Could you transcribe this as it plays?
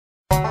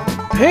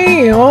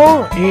Hey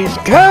all, it's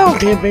cow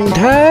tipping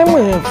time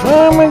with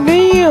Farmer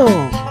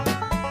Giles.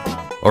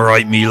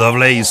 Alright me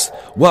lovelies,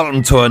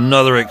 welcome to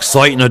another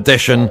exciting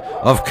edition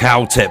of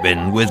Cow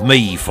Tipping with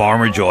me,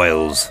 Farmer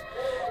Giles.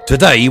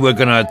 Today we're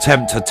going to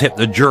attempt to tip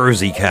the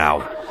Jersey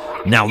cow.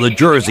 Now the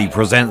Jersey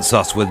presents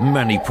us with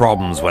many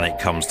problems when it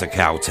comes to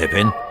cow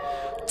tipping.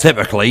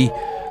 Typically,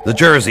 the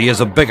Jersey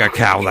is a bigger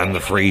cow than the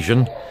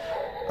Friesian.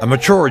 A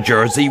mature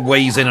Jersey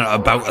weighs in at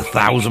about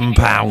 1,000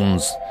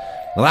 pounds.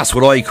 Now that's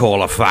what I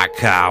call a fat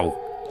cow.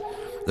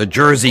 The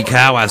Jersey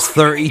cow has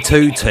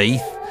 32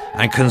 teeth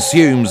and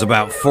consumes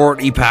about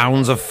 40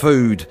 pounds of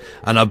food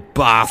and a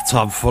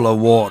bathtub full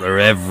of water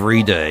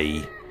every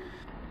day.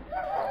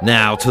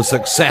 Now, to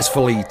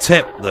successfully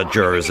tip the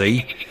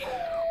Jersey,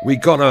 we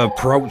gotta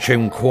approach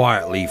him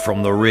quietly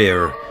from the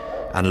rear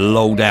and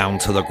low down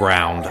to the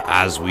ground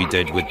as we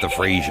did with the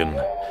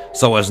Friesian,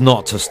 so as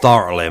not to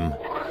startle him.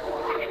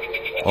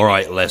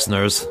 Alright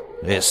listeners,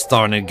 it's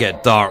starting to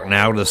get dark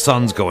now, the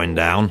sun's going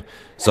down,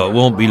 so it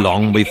won't be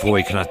long before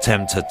we can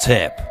attempt to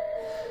tip.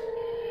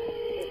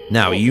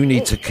 Now you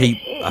need to keep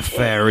a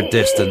fair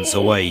distance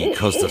away,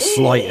 because the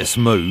slightest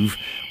move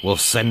will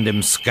send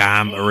him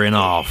scampering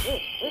off.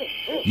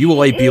 You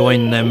hide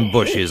behind them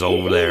bushes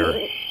over there.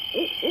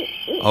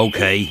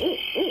 Okay,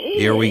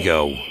 here we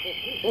go.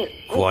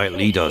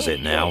 Quietly does it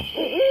now.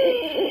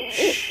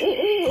 Shh,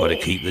 gotta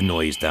keep the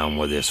noise down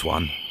with this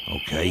one.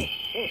 Okay,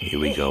 here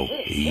we go.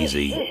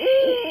 Easy.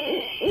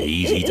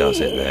 Easy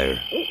does it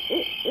there.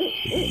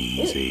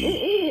 Easy.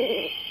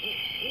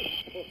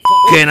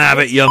 Fucking have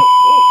it, you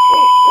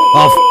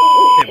I'll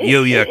tip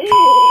you, you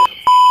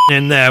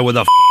in there with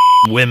a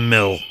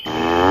windmill.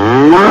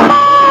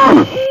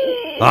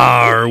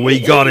 We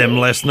got him,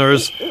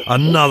 listeners.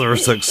 Another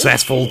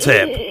successful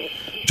tip.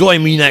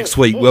 Join me next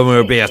week when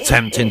we'll be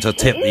attempting to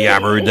tip the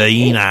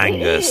Aberdeen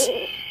Angus.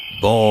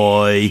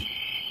 Bye.